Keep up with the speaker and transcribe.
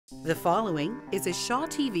The following is a Shaw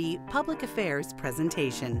TV Public Affairs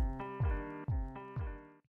presentation.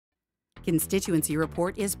 Constituency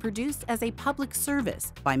Report is produced as a public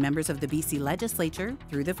service by members of the BC Legislature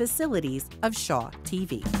through the facilities of Shaw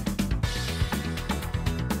TV.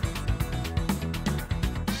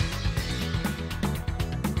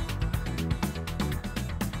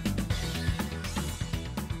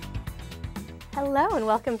 Hello and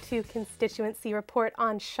welcome to Constituency Report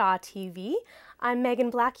on Shaw TV. I'm Megan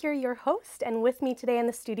Blackyer, your host, and with me today in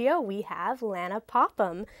the studio we have Lana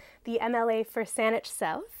Popham, the MLA for Saanich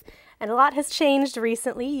South. And a lot has changed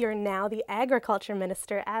recently. You're now the Agriculture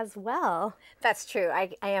Minister as well. That's true.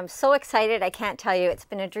 I am so excited. I can't tell you. It's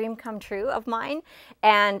been a dream come true of mine,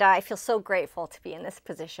 and I feel so grateful to be in this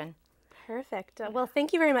position. Perfect. Well,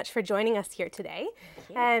 thank you very much for joining us here today.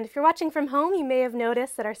 And if you're watching from home, you may have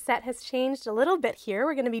noticed that our set has changed a little bit here.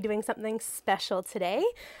 We're going to be doing something special today.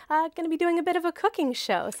 Going to be doing a bit of a cooking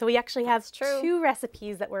show. So we actually have two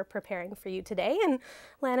recipes that we're preparing for you today, and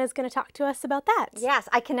Lana's going to talk to us about that. Yes,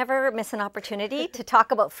 I can never miss an opportunity to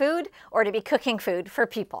talk about food or to be cooking food for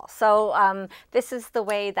people. So this is the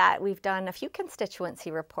way that we've done a few constituency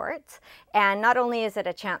reports. And not only is it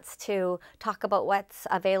a chance to talk about what's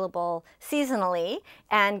available seasonally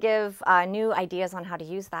and give new ideas on how to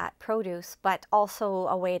use that produce, but also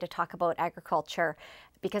a way to talk about agriculture,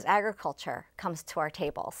 because agriculture comes to our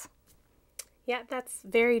tables. Yeah, that's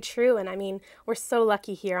very true. And I mean, we're so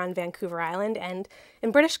lucky here on Vancouver Island and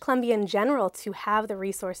in British Columbia in general to have the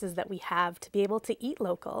resources that we have to be able to eat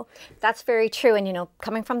local. That's very true. And, you know,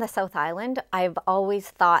 coming from the South Island, I've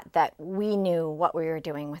always thought that we knew what we were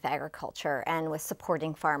doing with agriculture and with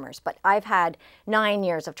supporting farmers. But I've had 9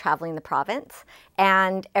 years of traveling the province,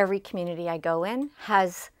 and every community I go in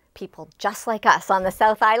has people just like us on the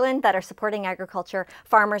South Island that are supporting agriculture,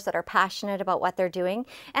 farmers that are passionate about what they're doing,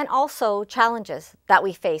 and also challenges that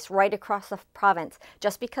we face right across the province.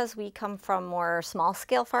 Just because we come from more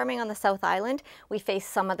small-scale farming on the South Island, we face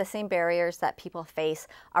some of the same barriers that people face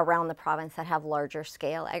around the province that have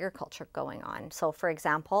larger-scale agriculture going on. So, for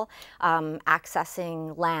example,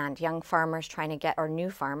 accessing land, young farmers trying to get, or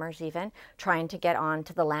new farmers even, trying to get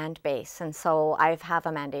onto the land base. And so I have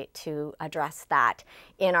a mandate to address that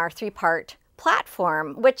in our three-part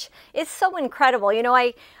platform, which is so incredible. You know,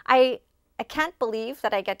 I can't believe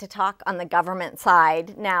that I get to talk on the government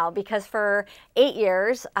side now, because for 8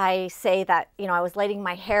 years I say that, you know, I was lighting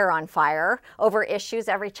my hair on fire over issues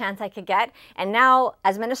every chance I could get. And now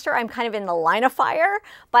as minister, I'm kind of in the line of fire,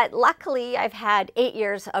 but luckily I've had 8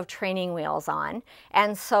 years of training wheels on.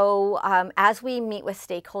 And so as we meet with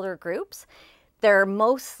stakeholder groups, they're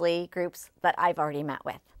mostly groups that I've already met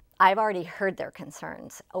with. I've already heard their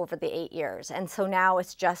concerns over the 8 years. And so now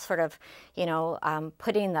it's just sort of, you know,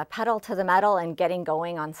 putting the pedal to the metal and getting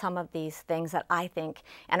going on some of these things that I think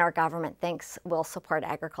and our government thinks will support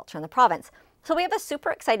agriculture in the province. So we have a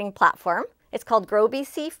super exciting platform. It's called Grow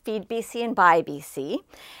BC, Feed BC, and Buy BC.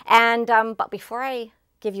 And but before I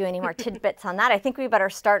give you any more tidbits on that, I think we better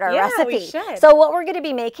start our recipe. We should. So what we're going to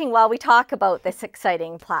be making while we talk about this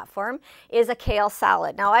exciting platform is a kale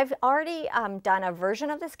salad. Now I've already done a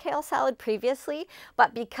version of this kale salad previously,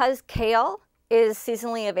 but because kale is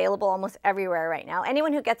seasonally available almost everywhere right now,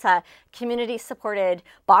 anyone who gets a community-supported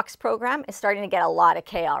box program is starting to get a lot of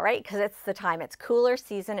kale, right? Because it's the time. It's cooler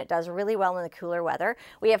season. It does really well in the cooler weather.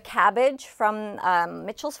 We have cabbage from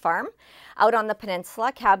Mitchell's Farm out on the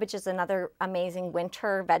peninsula. Cabbage is another amazing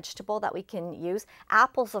winter vegetable that we can use.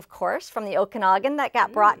 Apples, of course, from the Okanagan that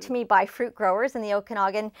got brought to me by fruit growers in the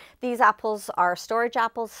Okanagan. These apples are storage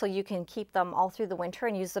apples, so you can keep them all through the winter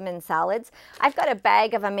and use them in salads. I've got a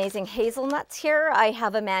bag of amazing hazelnuts here. I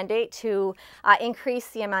have a mandate to increase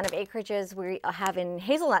the amount of acreages we have in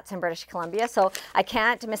hazelnuts in British Columbia, so I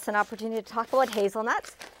can't miss an opportunity to talk about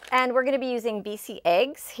hazelnuts. And we're going to be using BC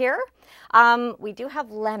eggs here. We do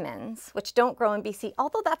have lemons, which don't grow in BC,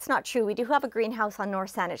 although that's not true. We do have a greenhouse on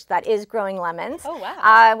North Saanich that is growing lemons. Oh,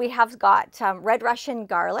 wow. We have got red Russian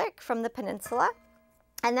garlic from the peninsula.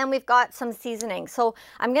 And then we've got some seasoning. So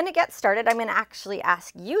I'm going to get started. I'm going to actually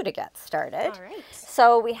ask you to get started. All right.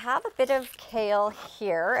 So we have a bit of kale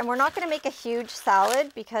here, and we're not going to make a huge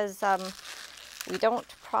salad because we don't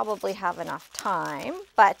probably have enough time.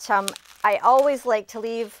 But I always like to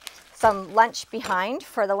leave some lunch behind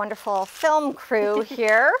for the wonderful film crew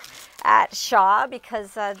here. at Shaw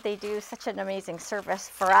because they do such an amazing service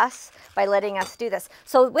for us by letting us do this.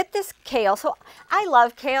 So with this kale, so I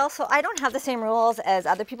love kale, so I don't have the same rules as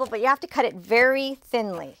other people, but you have to cut it very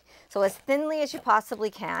thinly. So as thinly as you possibly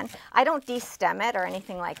can. I don't de-stem it or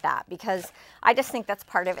anything like that because I just think that's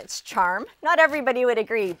part of its charm. Not everybody would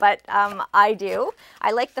agree, but I do.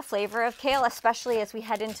 I like the flavor of kale, especially as we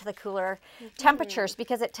head into the cooler temperatures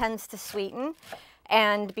because it tends to sweeten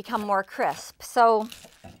and become more crisp. So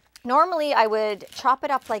normally I would chop it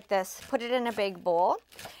up like this, put it in a big bowl,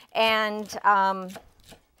 and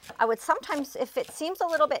I would sometimes, if it seems a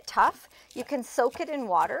little bit tough, you can soak it in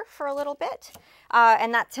water for a little bit,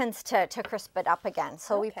 and that tends to crisp it up again.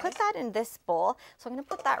 So we put that in this bowl. So I'm going to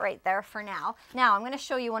put that right there for now. Now I'm going to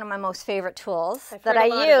show you one of my most favorite tools that I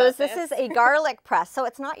use. This is a garlic press. So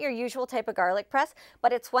it's not your usual type of garlic press,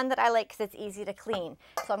 but it's one that I like because it's easy to clean.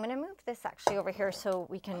 So I'm going to move this actually over here so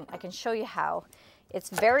I can show you how. It's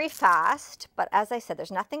very fast, but as I said,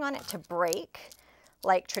 there's nothing on it to break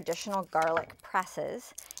like traditional garlic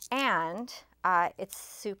presses, and it's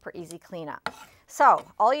super easy cleanup. So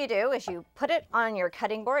all you do is you put it on your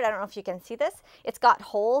cutting board. I don't know if you can see this. It's got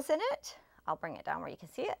holes in it. I'll bring it down where you can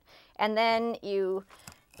see it. And then you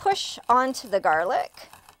push onto the garlic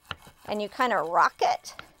and you kind of rock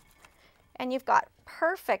it, and you've got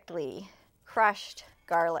perfectly crushed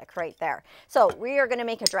garlic right there. So we are going to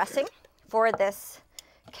make a dressing for this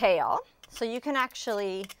kale. So you can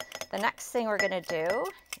actually, the next thing we're going to do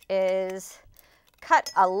is cut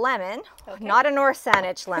a lemon, not a North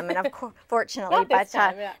Saanich lemon, fortunately, but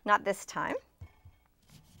not this time.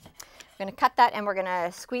 We're going to cut that and we're going to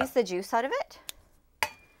squeeze the juice out of it.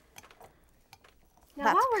 Now,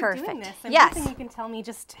 That's while we're perfect. doing this, I'm Yes. hoping you can tell me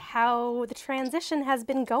just how the transition has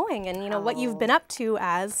been going and, what you've been up to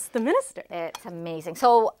as the minister. It's amazing.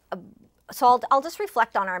 So I'll just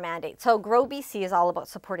reflect on our mandate. So Grow BC is all about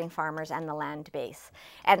supporting farmers and the land base.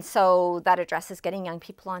 And so that addresses getting young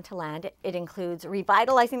people onto land. It includes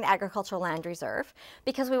revitalizing the agricultural land reserve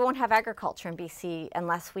because we won't have agriculture in BC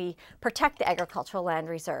unless we protect the agricultural land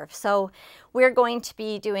reserve. So we're going to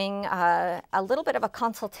be doing a little bit of a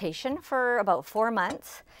consultation for about 4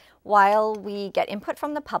 months while we get input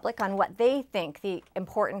from the public on what they think the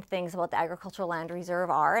important things about the agricultural land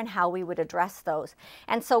reserve are and how we would address those.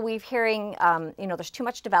 And so we're hearing, there's too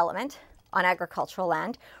much development on agricultural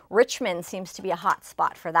land. Richmond seems to be a hot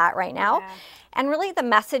spot for that right now. Yeah. And really the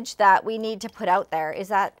message that we need to put out there is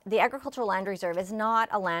that the agricultural land reserve is not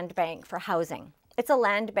a land bank for housing. It's a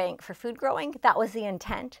land bank for food growing. That was the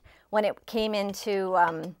intent when it came into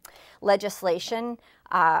legislation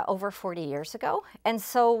over 40 years ago. And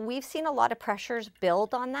so we've seen a lot of pressures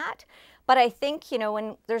build on that. But I think,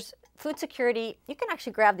 when there's food security, you can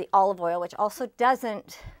actually grab the olive oil, which also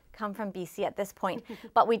doesn't come from BC at this point.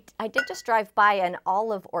 But I did just drive by an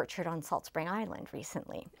olive orchard on Salt Spring Island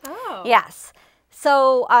recently. Oh. Yes.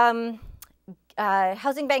 So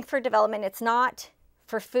housing bank for development, it's not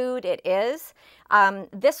for food, it is.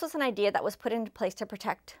 This was an idea that was put into place to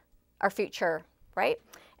protect our future, right?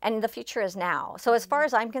 And the future is now. So as far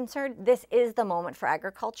as I'm concerned, this is the moment for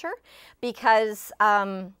agriculture because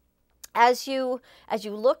as you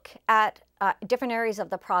look at different areas of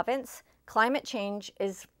the province, climate change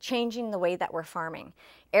is changing the way that we're farming.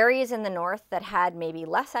 Areas in the north that had maybe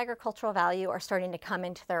less agricultural value are starting to come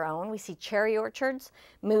into their own. We see cherry orchards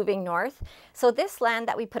moving north. So this land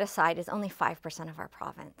that we put aside is only 5% of our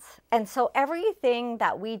province. And so everything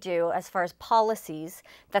that we do as far as policies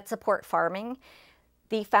that support farming,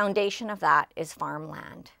 the foundation of that is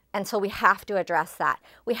farmland. And so we have to address that.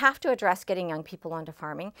 We have to address getting young people onto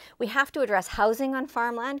farming. We have to address housing on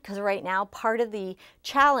farmland because right now part of the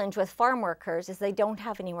challenge with farm workers is they don't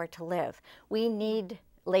have anywhere to live. We need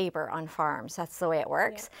labor on farms. That's the way it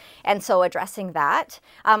works. Yeah. And so addressing that.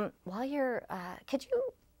 While you're, could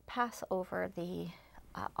you pass over the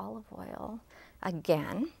olive oil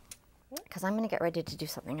again? Because I'm going to get ready to do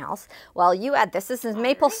something else. While you add this is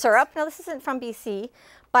maple syrup. Now this isn't from BC,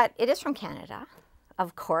 but it is from Canada.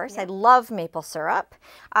 Of course, I love maple syrup.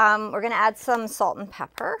 We're going to add some salt and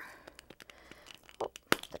pepper. Oh,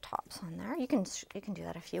 the top's on there. You can do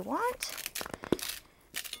that if you want.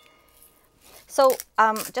 So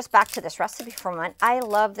just back to this recipe for a moment. I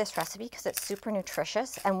love this recipe because it's super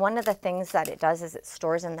nutritious. And one of the things that it does is it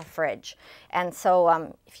stores in the fridge. And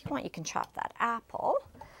so if you want, you can chop that apple.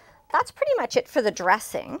 That's pretty much it for the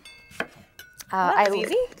dressing. That's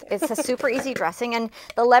easy. It's a super easy dressing, and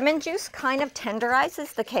the lemon juice kind of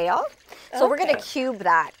tenderizes the kale. So we're going to cube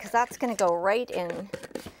that because that's going to go right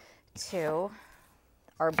into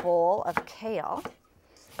our bowl of kale,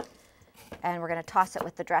 and we're going to toss it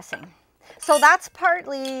with the dressing. So that's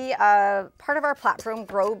partly part of our platform,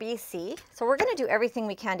 Grow BC. So we're going to do everything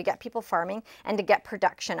we can to get people farming and to get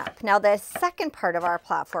production up. Now the second part of our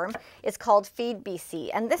platform is called Feed BC,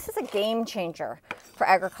 and this is a game changer for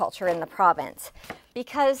agriculture in the province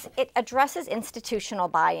because it addresses institutional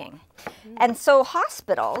buying. And so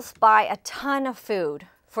hospitals buy a ton of food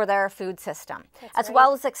for their food system, as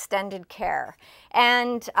well as extended care.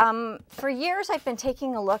 And for years, I've been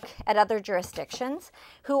taking a look at other jurisdictions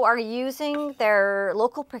who are using their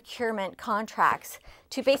local procurement contracts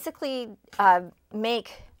to basically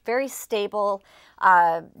make very stable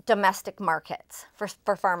domestic markets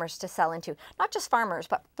for farmers to sell into. Not just farmers,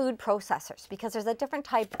 but food processors, because there's a different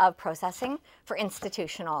type of processing for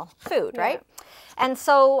institutional food, right? And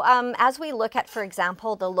so as we look at, for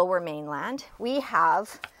example, the Lower Mainland, we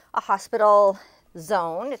have a hospital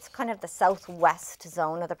zone. It's kind of the southwest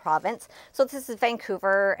zone of the province. So this is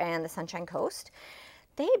Vancouver and the Sunshine Coast.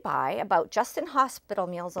 They buy about, just in hospital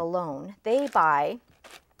meals alone, they buy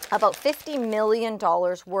about $50 million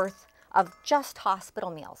worth of just hospital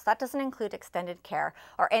meals. That doesn't include extended care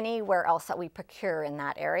or anywhere else that we procure in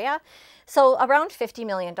that area. So around $50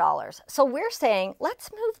 million. So we're saying,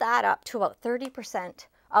 let's move that up to about 30%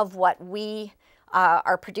 of what we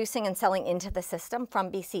are producing and selling into the system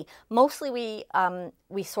from BC. Mostly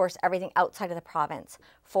we source everything outside of the province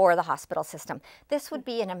for the hospital system. This would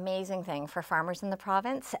be an amazing thing for farmers in the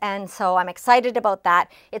province, and so I'm excited about that.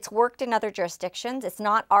 It's worked in other jurisdictions. It's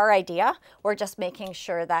not our idea. We're just making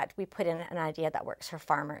sure that we put in an idea that works for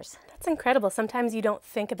farmers. That's incredible. Sometimes you don't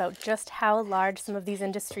think about just how large some of these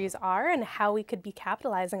industries are and how we could be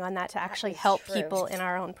capitalizing on that to actually help people in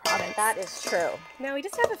our own province. That is true. Now we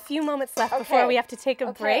just have a few moments left before we have to take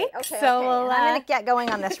a break. So We'll, I'm going to get going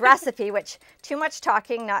on this recipe, which too much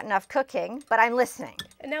talking, not enough cooking, but I'm listening.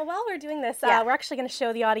 Now, while we're doing this, we're actually going to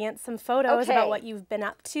show the audience some photos about what you've been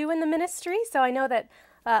up to in the ministry. So I know that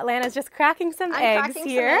Lana's just cracking some eggs here. I'm cracking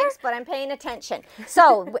some eggs, but I'm paying attention.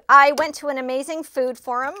 So I went to an amazing food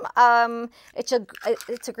forum. It's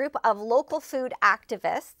a group of local food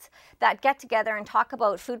activists that get together and talk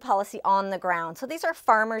about food policy on the ground. So these are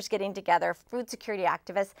farmers getting together, food security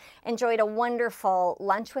activists. Enjoyed a wonderful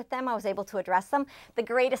lunch with them. I was able to address them. The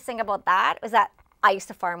greatest thing about that was that I used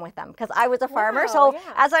to farm with them because I was a farmer. So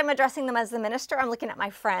as I'm addressing them as the minister, I'm looking at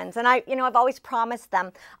my friends. And I've always promised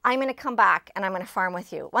them, I'm going to come back and I'm going to farm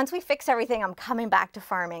with you. Once we fix everything, I'm coming back to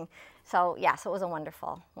farming. So yeah, so it was a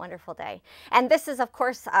wonderful, wonderful day. And this is, of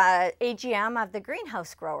course, AGM of the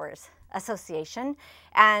Greenhouse Growers Association.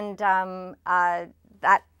 And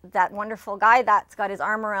that wonderful guy that's got his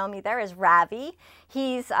arm around me there is Ravi.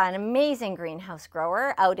 He's an amazing greenhouse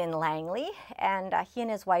grower out in Langley, and he and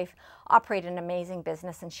his wife operate an amazing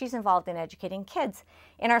business, and she's involved in educating kids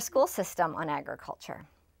in our school system on agriculture.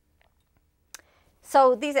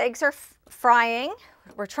 So these eggs are frying.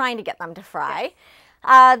 We're trying to get them to fry.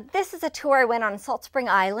 This is a tour I went on Salt Spring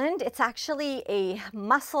Island. It's actually a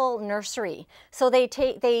mussel nursery. So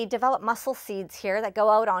they develop mussel seeds here that go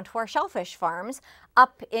out onto our shellfish farms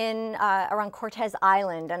up in around Cortez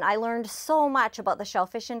Island. And I learned so much about the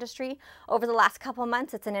shellfish industry over the last couple of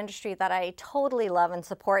months. It's an industry that I totally love and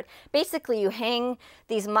support. Basically, you hang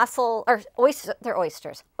these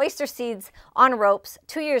oyster seeds on ropes.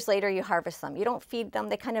 2 years later, you harvest them. You don't feed them.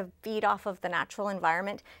 They kind of feed off of the natural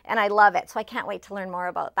environment. And I love it. So I can't wait to learn more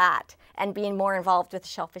about that and being more involved with the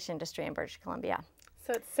shellfish industry in British Columbia.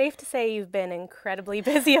 So it's safe to say you've been incredibly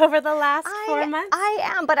busy over the last 4 months? I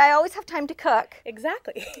am, but I always have time to cook.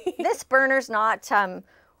 Exactly. This burner's not,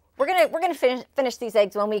 we're gonna finish these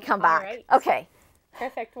eggs when we come back. Right. Okay.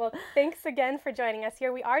 Perfect. Well, thanks again for joining us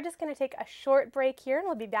here. We are just going to take a short break here, and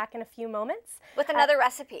we'll be back in a few moments. With another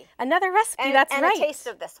recipe. Another recipe, that's right. And a taste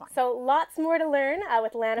of this one. So lots more to learn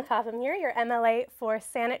with Lana Popham here, your MLA for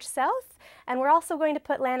Saanich South. And we're also going to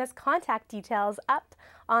put Lana's contact details up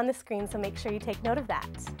on the screen, so make sure you take note of that.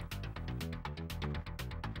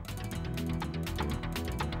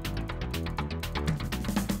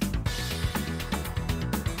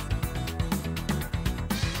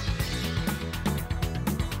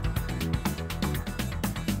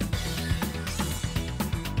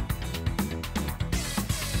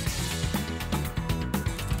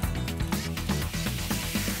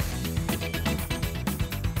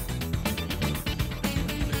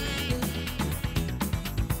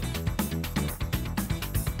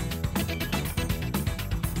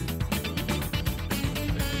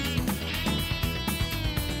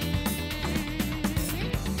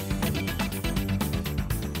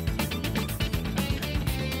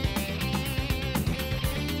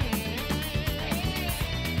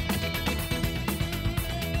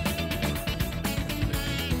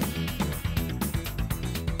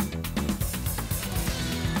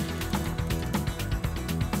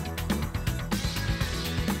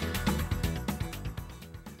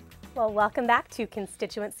 Well, welcome back to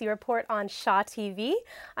Constituency Report on Shaw TV.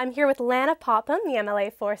 I'm here with Lana Popham, the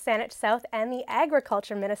MLA for Saanich South and the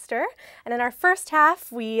Agriculture Minister. And in our first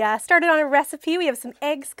half, we started on a recipe. We have some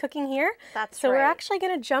eggs cooking here. That's right. So we're right. actually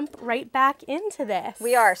going to jump right back into this.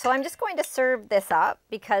 We are. So I'm just going to serve this up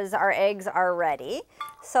because our eggs are ready.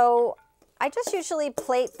 So I just usually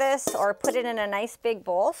plate this or put it in a nice big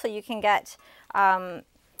bowl so you can get a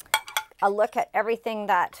look at everything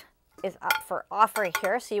that is up for offer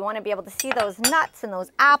here. So you want to be able to see those nuts and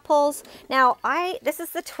those apples. Now this is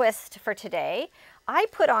the twist for today. I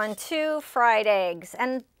put on 2 fried eggs,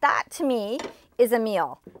 and that to me is a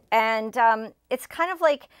meal. And it's kind of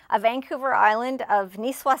like a Vancouver Island of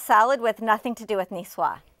Niçoise salad with nothing to do with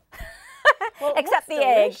Niçoise. Well, except the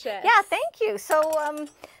delicious. egg. Yeah, thank you. So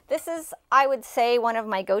this is, I would say, one of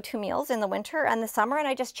my go-to meals in the winter and the summer, and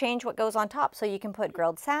I just change what goes on top. So you can put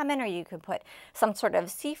grilled salmon or you can put some sort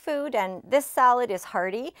of seafood, and this salad is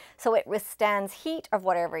hearty, so it withstands heat of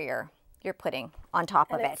whatever you're putting on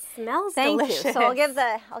top of it. It smells delicious. delicious.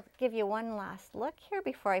 So I'll give you one last look here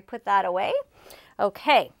before I put that away.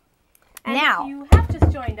 Okay. And now, if you have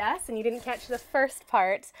just joined us and you didn't catch the first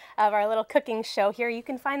part of our little cooking show here, you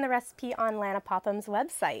can find the recipe on Lana Popham's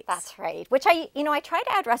website. That's right. Which I try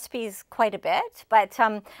to add recipes quite a bit, but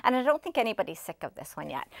and I don't think anybody's sick of this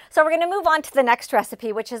one yet. So we're going to move on to the next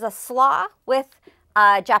recipe, which is a slaw with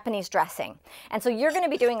Japanese dressing. And so you're going to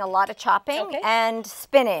be doing a lot of chopping and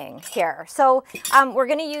spinning here. So we're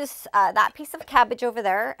going to use that piece of cabbage over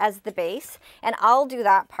there as the base, and I'll do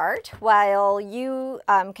that part while you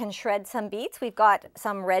can shred some beets. We've got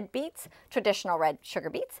some red beets, traditional red sugar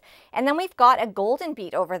beets, and then we've got a golden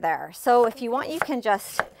beet over there. So if you want, you can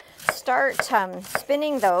just start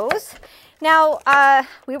spinning those. Now,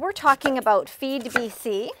 we were talking about Feed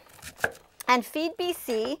BC, and Feed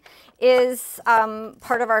BC is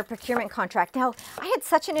part of our procurement contract. Now, I had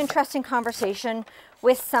such an interesting conversation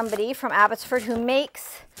with somebody from Abbotsford who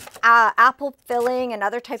makes apple filling and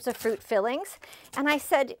other types of fruit fillings. And I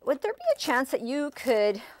said, would there be a chance that you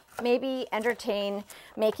could maybe entertain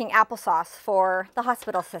making applesauce for the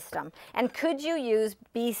hospital system? And could you use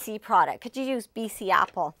BC product? Could you use BC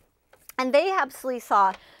apple? And they absolutely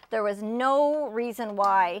saw there was no reason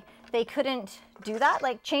why they couldn't do that,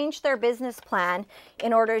 like change their business plan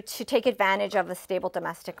in order to take advantage of the stable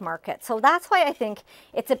domestic market. So that's why I think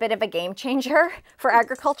it's a bit of a game changer for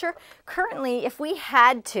agriculture. Currently, if we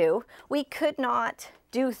had to, we could not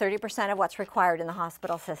do 30% of what's required in the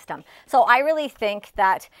hospital system. So I really think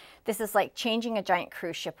that this is like changing a giant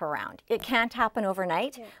cruise ship around. It can't happen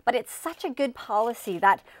overnight, but it's such a good policy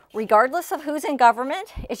that regardless of who's in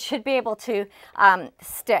government, it should be able to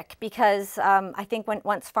stick, because I think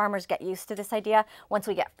once farmers get used to this idea, once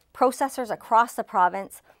we get processors across the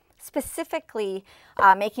province specifically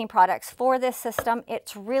making products for this system,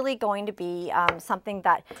 it's really going to be something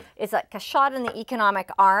that is like a shot in the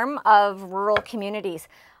economic arm of rural communities.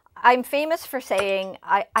 I'm famous for saying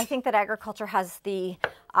I think that agriculture has the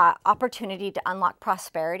opportunity to unlock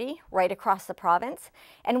prosperity right across the province.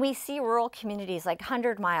 And we see rural communities like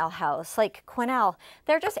 100 Mile House, like Quesnel,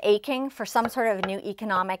 they're just aching for some sort of new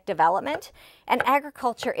economic development. And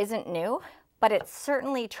agriculture isn't new, but it's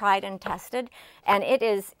certainly tried and tested, and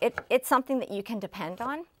it's something that you can depend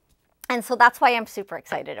on. And so that's why I'm super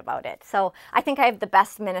excited about it. So I think I have the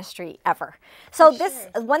best ministry ever. So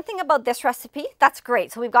one thing about this recipe, that's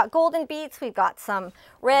great. So we've got golden beets, we've got some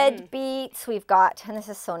red beets, we've got, and this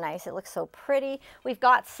is so nice, it looks so pretty. We've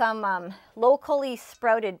got some locally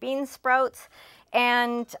sprouted bean sprouts.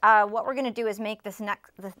 And what we're gonna do is make this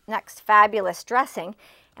next fabulous dressing.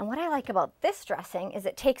 And what I like about this dressing is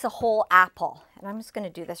it takes a whole apple. And I'm just going to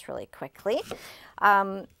do this really quickly.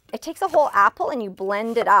 It takes a whole apple and you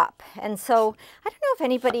blend it up. And so I don't know if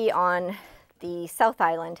anybody on the South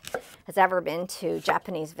Island has ever been to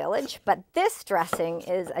Japanese Village, but this dressing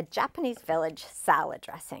is a Japanese Village salad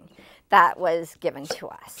dressing that was given to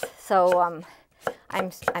us. So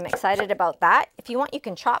I'm excited about that. If you want, you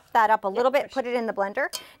can chop that up a little bit, put it in the blender.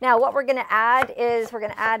 Now what we're going to add is we're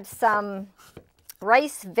going to add some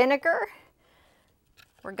rice vinegar.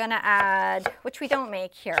 We're going to add, which we don't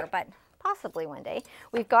make here, but possibly one day.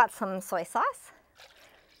 We've got some soy sauce.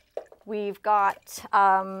 We've got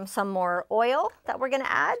some more oil that we're going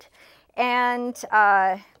to add, and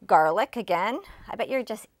garlic again. I bet you're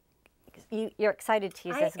excited to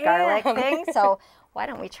use this garlic thing, so why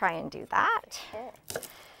don't we try and do that?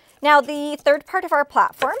 Now the third part of our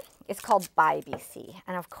platform is called Buy BC,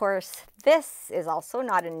 and of course this is also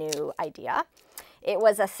not a new idea. It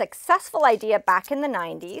was a successful idea back in the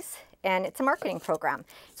 90s, and it's a marketing program.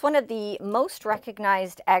 It's one of the most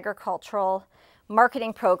recognized agricultural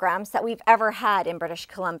marketing programs that we've ever had in British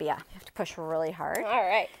Columbia. You have to push really hard. All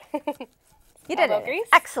right. You did it. Grease.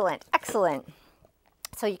 Excellent, excellent.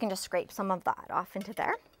 So you can just scrape some of that off into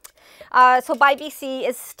there. So Buy BC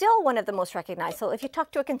is still one of the most recognized. So if you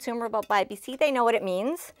talk to a consumer about Buy BC, they know what it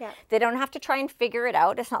means. Yeah. They don't have to try and figure it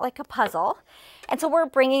out. It's not like a puzzle. And so we're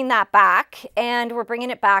bringing that back, and we're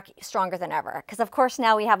bringing it back stronger than ever. Because of course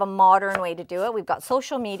now we have a modern way to do it. We've got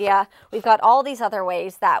social media. We've got all these other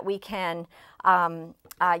ways that we can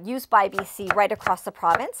use Buy BC right across the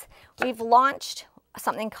province. We've launched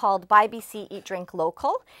something called Buy BC Eat Drink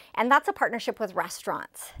Local, and that's a partnership with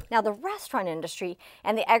restaurants. Now the restaurant industry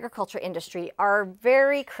and the agriculture industry are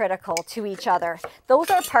very critical to each other. Those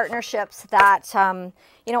are partnerships that,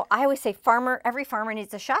 you know, I always say every farmer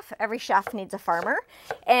needs a chef, every chef needs a farmer.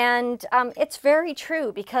 And it's very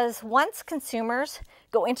true, because once consumers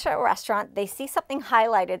go into a restaurant, they see something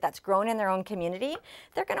highlighted that's grown in their own community,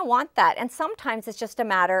 they're going to want that. And sometimes it's just a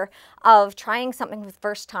matter of trying something for the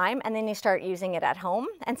first time, and then you start using it at home.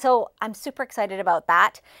 And so I'm super excited about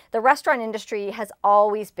that. The restaurant industry has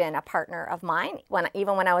always been a partner of mine,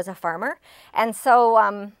 even when I was a farmer. And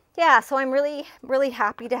so, yeah, so I'm really, really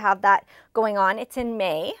happy to have that going on. It's in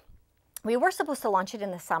May. We were supposed to launch it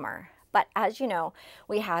in the summer, but as you know,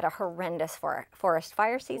 we had a horrendous forest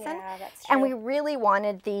fire season. Yeah, that's true. And we really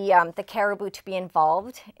wanted the caribou to be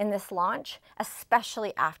involved in this launch,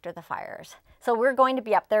 especially after the fires. So we're going to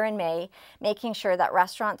be up there in May, making sure that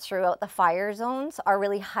restaurants throughout the fire zones are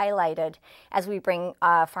really highlighted as we bring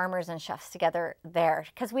farmers and chefs together there,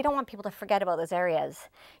 because we don't want people to forget about those areas.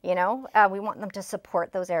 You know, we want them to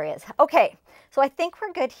support those areas. Okay, so I think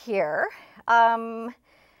we're good here.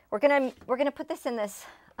 We're gonna put this in this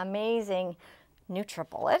amazing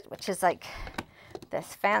NutriBullet, which is like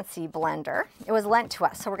this fancy blender. It was lent to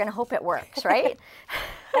us, so we're gonna hope it works, right?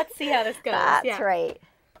 Let's see how this goes. That's right.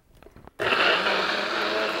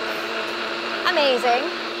 Amazing.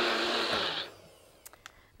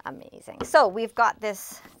 Amazing. So we've got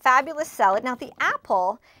this fabulous salad. Now the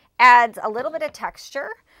apple adds a little bit of texture,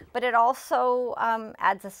 but it also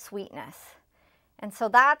adds a sweetness. And so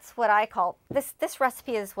that's what I call, this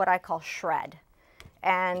recipe is what I call shred.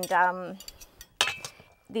 And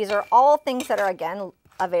these are all things that are, again,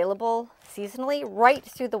 available seasonally right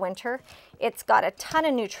through the winter. It's got a ton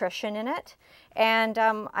of nutrition in it, and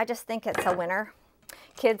I just think it's a winner.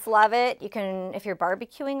 Kids love it. You can, if you're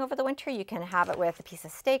barbecuing over the winter, you can have it with a piece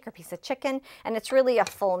of steak or a piece of chicken, and it's really a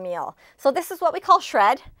full meal. So this is what we call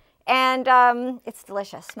shred, and it's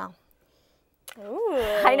delicious. Smell. Ooh,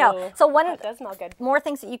 I know. So that does smell good. More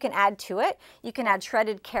things that you can add to it. You can add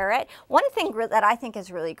shredded carrot. One thing that I think is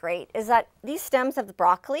really great is that these stems of the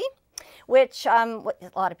broccoli, which a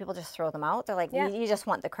lot of people just throw them out. They're like, yeah, you just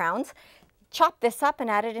want the crowns. Chop this up and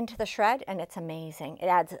add it into the shred, and it's amazing. It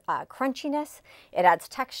adds crunchiness, it adds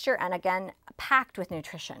texture, and again, packed with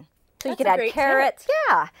nutrition. So you could add carrots.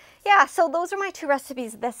 Yeah, yeah. So those are my two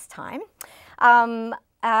recipes this time.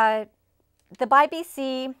 The Buy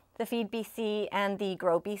BC, the Feed BC, and the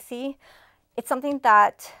Grow BC. It's something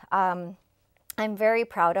that I'm very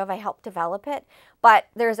proud of. I helped develop it, but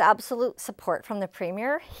there's absolute support from the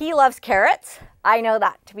Premier. He loves carrots. I know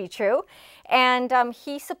that to be true. And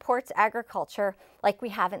he supports agriculture like we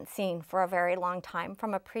haven't seen for a very long time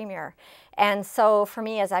from a Premier. And so for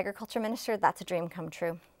me as Agriculture Minister, that's a dream come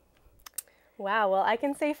true. Wow, well, I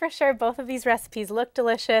can say for sure both of these recipes look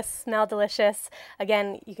delicious, smell delicious.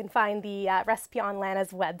 Again, you can find the recipe on Lana's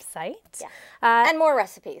website. Yeah. And more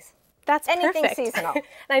recipes. That's anything perfect. Seasonal. And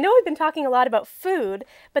I know we've been talking a lot about food,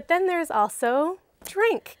 but then there's also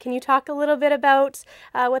drink. Can you talk a little bit about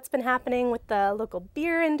what's been happening with the local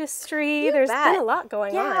beer industry? There's been a lot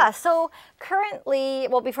going on. Yeah, so currently,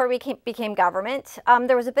 well, before we became government,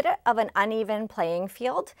 there was a bit of an uneven playing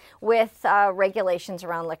field with regulations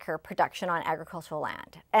around liquor production on agricultural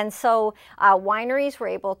land. And so wineries were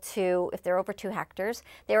able to, if they're over 2 hectares,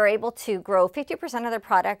 they were able to grow 50% of their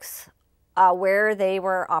products where they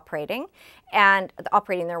were operating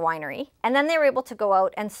their winery. And then they were able to go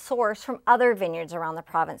out and source from other vineyards around the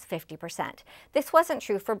province 50%. This wasn't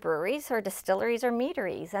true for breweries or distilleries or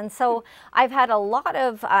meaderies. And so I've had a lot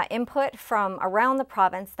of input from around the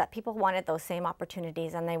province that people wanted those same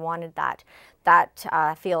opportunities, and they wanted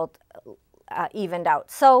that field evened out.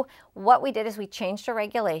 So what we did is we changed a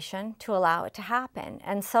regulation to allow it to happen.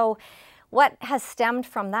 And so what has stemmed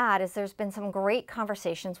from that is there's been some great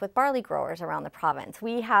conversations with barley growers around the province.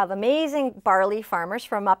 We have amazing barley farmers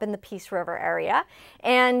from up in the Peace River area,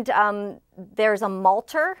 and there's a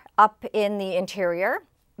malter up in the interior.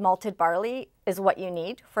 Malted barley is what you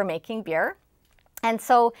need for making beer. And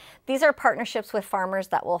so these are partnerships with farmers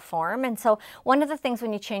that will form. And so one of the things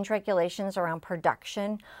when you change regulations around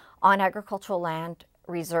production on agricultural land,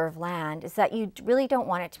 reserve land, is that you really don't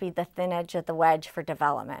want it to be the thin edge of the wedge for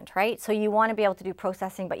development, right? So you want to be able to do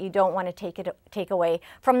processing, but you don't want to take away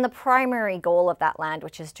from the primary goal of that land,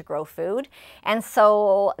 which is to grow food. And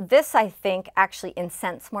so this, I think, actually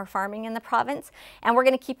incents more farming in the province, and we're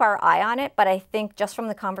going to keep our eye on it. But I think just from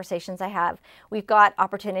the conversations I have, we've got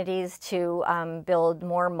opportunities to build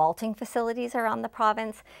more malting facilities around the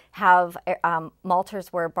province, have malters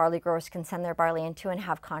where barley growers can send their barley into and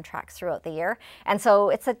have contracts throughout the year. And so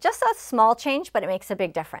it's just a small change, but it makes a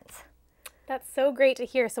big difference. That's so great to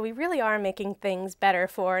hear. So we really are making things better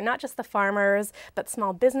for not just the farmers, but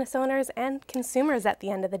small business owners and consumers at the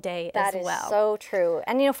end of the day as well. That is so true.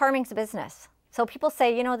 And, you know, farming's a business. So people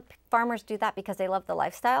say, you know, the farmers do that because they love the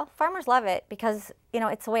lifestyle. Farmers love it because, you know,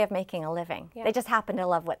 it's a way of making a living. Yeah. They just happen to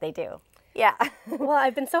love what they do. Yeah. Well,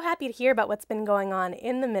 I've been so happy to hear about what's been going on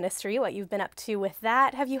in the ministry, what you've been up to with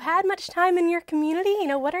that. Have you had much time in your community? You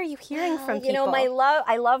know, what are you hearing from people? You know,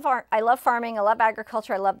 I love farming, I love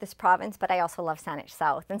agriculture, I love this province, but I also love Saanich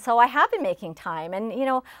South. And so I have been making time. And, you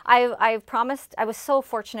know, I've promised, I was so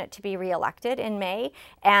fortunate to be reelected in May.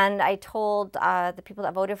 And I told the people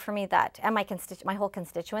that voted for me that, and my whole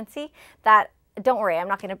constituency, that don't worry, I'm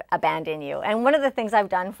not going to abandon you. And one of the things I've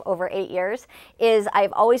done for over 8 years is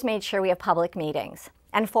I've always made sure we have public meetings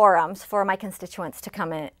and forums for my constituents to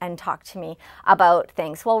come in and talk to me about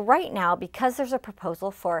things. Well, right now, because there's a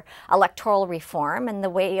proposal for electoral reform and the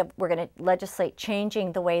way we're going to legislate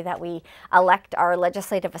changing the way that we elect our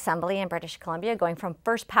legislative assembly in British Columbia, going from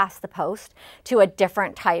first past the post to a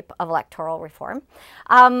different type of electoral reform,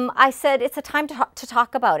 I said it's a time to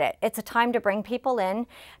talk about it. It's a time to bring people in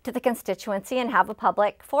to the constituency and have a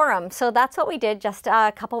public forum. So that's what we did just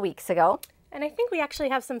a couple weeks ago. And I think we actually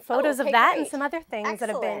have some photos of that and some other things that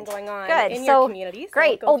have been going on in your community. So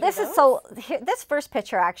great. Oh, this first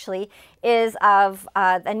picture actually is of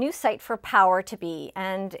a new site for Power to Be,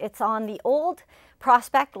 and it's on the old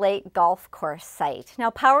Prospect Lake Golf Course site. Now,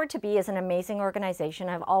 Power to Be is an amazing organization.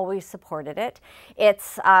 I've always supported it.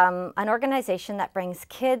 It's an organization that brings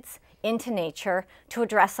kids into nature to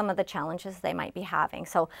address some of the challenges they might be having.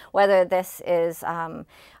 So whether this is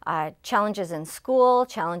challenges in school,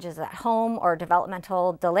 challenges at home, or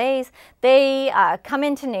developmental delays, they come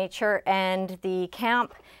into nature, and the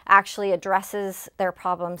camp actually addresses their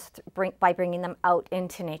problems by bringing them out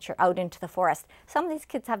into nature, out into the forest. Some of these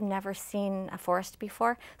kids have never seen a forest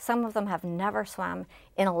before. Some of them have never swam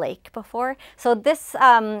in a lake before. So this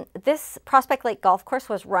Prospect Lake Golf Course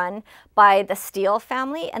was run by the Steele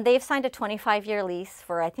family, and they've signed a 25-year lease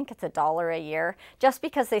for, I think it's $1 a year, just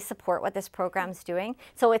because they support what this program's doing.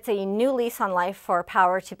 So it's a new lease on life for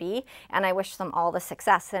Power to Be, and I wish them all the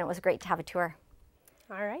success, and it was great to have a tour.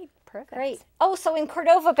 All right. Perfect. Great. Oh, so in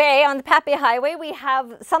Cordova Bay on the Papier Highway, we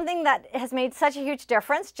have something that has made such a huge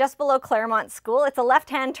difference just below Claremont School. It's a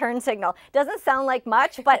left-hand turn signal. Doesn't sound like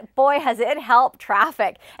much, but boy, has it helped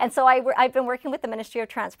traffic. And so I've been working with the Ministry of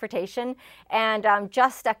Transportation, and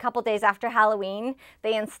just a couple days after Halloween,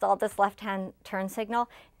 they installed this left-hand turn signal,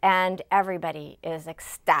 and everybody is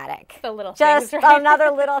ecstatic. The little just things, right? Another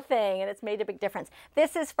little thing, and it's made a big difference.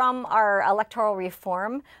 This is from our electoral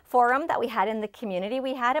reform forum that we had in the community.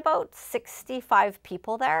 We had about 65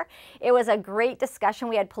 people there. It was a great discussion.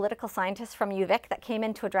 We had political scientists from UVic that came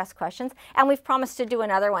in to address questions, and we've promised to do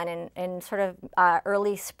another one in sort of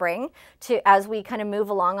early spring as we kind of move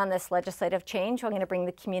along on this legislative change. We're going to bring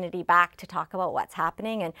the community back to talk about what's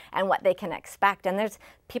happening and what they can expect, and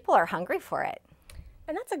people are hungry for it.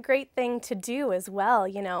 And that's a great thing to do as well.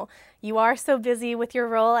 You know, you are so busy with your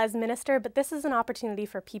role as minister, but this is an opportunity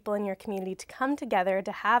for people in your community to come together,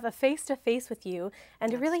 to have a face-to-face with you,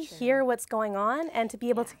 and to really hear what's going on and to be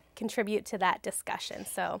able to contribute to that discussion.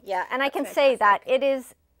 So yeah, and I can say that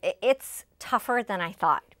it's tougher than I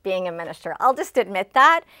thought being a minister. I'll just admit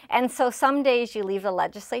that. And so some days you leave the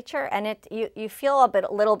legislature and you feel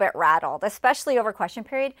a little bit rattled, especially over question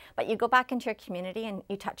period, but you go back into your community and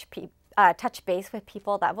you touch base with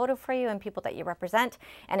people that voted for you and people that you represent,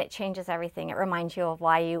 and it changes everything. It reminds you of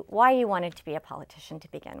why you wanted to be a politician to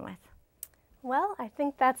begin with. Well, I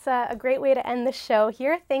think that's a great way to end the show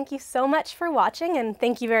here. Thank you so much for watching, and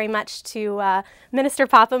thank you very much to Minister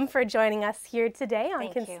Popham for joining us here today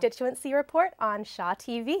on Constituency Report on Shaw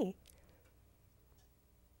TV.